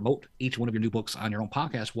also promote each one of your new books on your own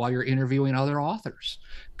podcast while you're interviewing other authors.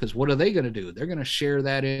 Because what are they going to do? They're going to share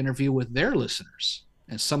that interview with their listeners,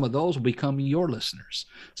 and some of those will become your listeners.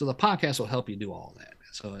 So the podcast will help you do all that.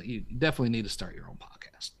 So you definitely need to start your own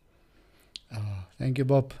podcast. Thank you,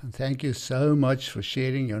 Bob. And thank you so much for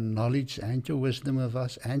sharing your knowledge and your wisdom with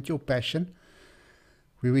us and your passion.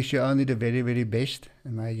 We wish you only the very, very best,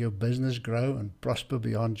 and may your business grow and prosper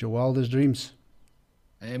beyond your wildest dreams.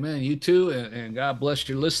 Amen. You too, and God bless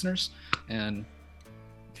your listeners. And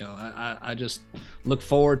I just look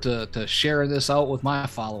forward to sharing this out with my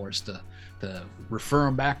followers to refer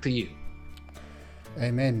them back to you.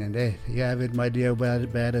 Amen. And there you have it, my dear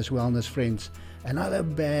Badass Wellness friends. Another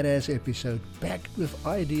badass episode packed with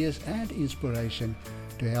ideas and inspiration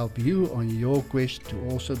to help you on your quest to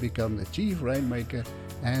also become the chief rainmaker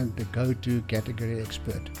and the go-to category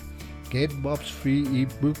expert. Get Bob's free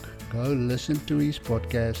ebook, go listen to his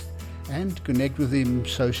podcast, and connect with him on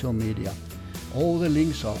social media. All the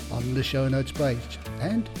links are on the show notes page.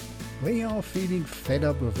 And when you are feeling fed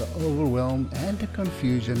up with the overwhelm and the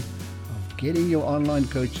confusion of getting your online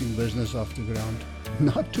coaching business off the ground,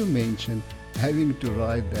 not to mention having to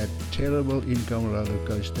ride that terrible income roller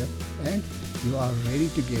coaster, and you are ready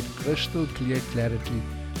to get crystal clear clarity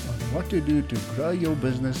on what to do to grow your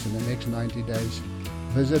business in the next 90 days,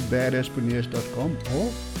 visit badasspreneurs.com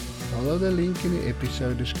or follow the link in the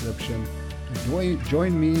episode description to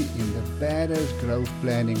join me in the Badass Growth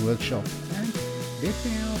Planning Workshop, and let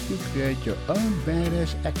me help you create your own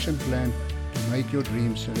badass action plan to make your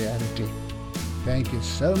dreams a reality. Thank you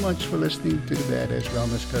so much for listening to the Badass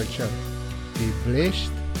Wellness Coach Show. Be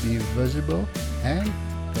blessed, be visible, and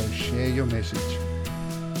go share your message.